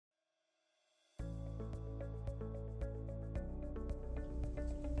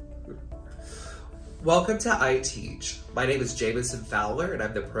Welcome to iTeach. My name is Jamison Fowler and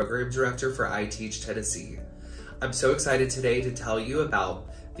I'm the Program Director for iTeach Tennessee. I'm so excited today to tell you about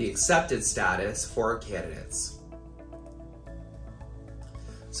the accepted status for our candidates.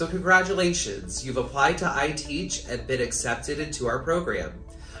 So congratulations, you've applied to iTeach and been accepted into our program,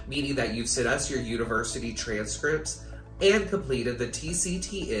 meaning that you've sent us your university transcripts and completed the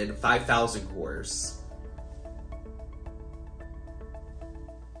TCTN 5000 course.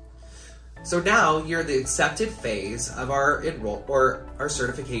 So now you're in the accepted phase of our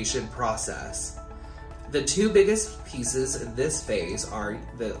certification process. The two biggest pieces in this phase are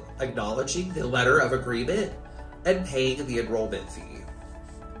the acknowledging the letter of agreement and paying the enrollment fee.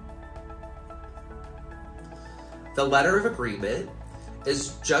 The letter of agreement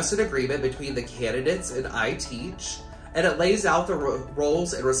is just an agreement between the candidates and iTeach, and it lays out the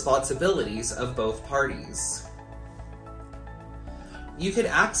roles and responsibilities of both parties. You can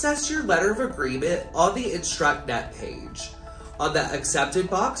access your letter of agreement on the InstructNet page. On the accepted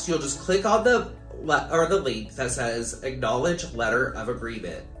box, you'll just click on the link that says Acknowledge Letter of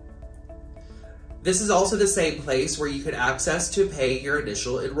Agreement. This is also the same place where you can access to pay your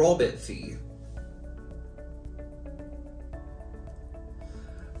initial enrollment fee.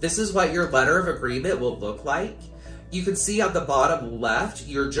 This is what your letter of agreement will look like. You can see on the bottom left,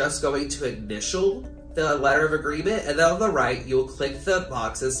 you're just going to initial the letter of agreement, and then on the right, you'll click the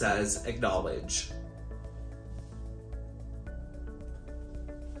box that says Acknowledge.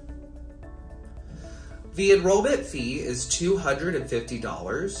 The enrollment fee is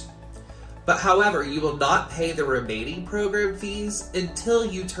 $250, but however, you will not pay the remaining program fees until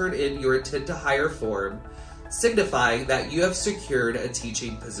you turn in your intent to hire form, signifying that you have secured a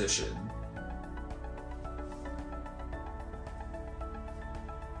teaching position.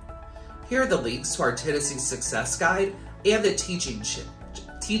 Here are the links to our Tennessee Success Guide and the teaching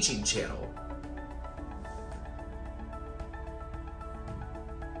channel.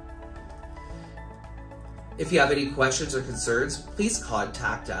 If you have any questions or concerns, please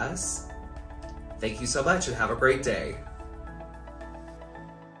contact us. Thank you so much and have a great day.